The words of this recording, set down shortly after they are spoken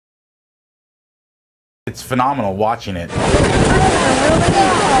It's phenomenal watching it.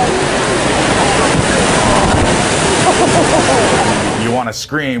 You want to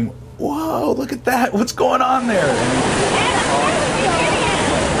scream, whoa, look at that, what's going on there?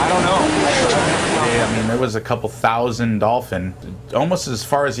 I don't know. I mean, there was a couple thousand dolphin, almost as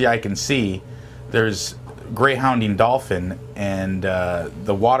far as the eye can see. There's greyhounding dolphin, and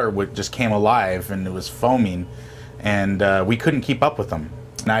the water just came alive and it was foaming, and we couldn't keep up with them.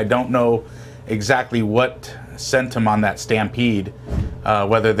 And I don't know exactly what sent them on that stampede,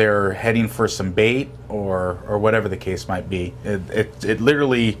 whether they're heading for some bait or whatever the case might be. It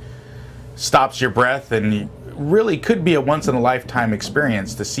literally stops your breath, and it really could be a once-in-a-lifetime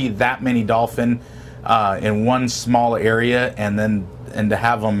experience to see that many dolphin in one small area, and to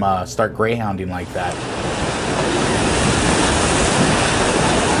have them start greyhounding like that.